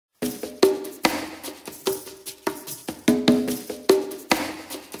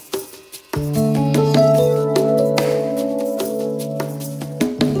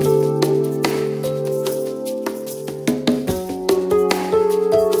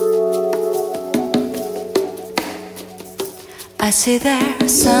see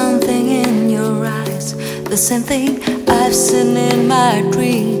there's something in your eyes, the same thing I've seen in my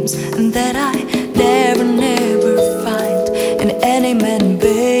dreams, and that I never find in any man,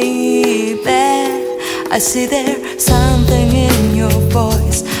 baby. I see there's something in your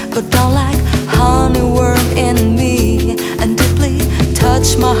voice, go down like honeyworm in me, and deeply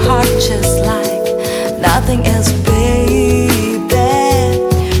touch my heart just like nothing else, baby.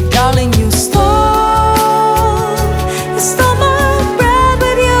 Darling, you stole my breath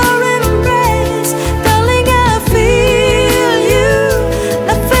with your embrace. Darling, I feel you,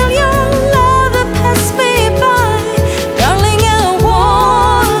 I feel your love that passed me by. Darling, I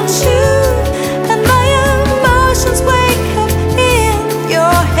want you, and my emotions wake up in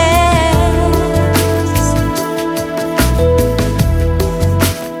your hands.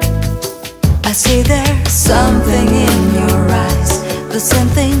 I see there's something in your eyes, the same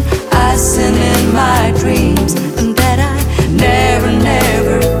thing I seen in my dreams, and that I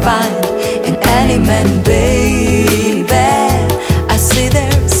never find in any man, baby. I see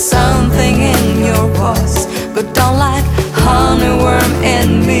there's something in your voice, go down like honeyworm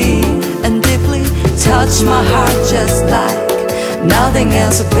in me, and deeply touch my heart just like nothing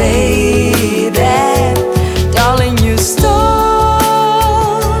else, baby.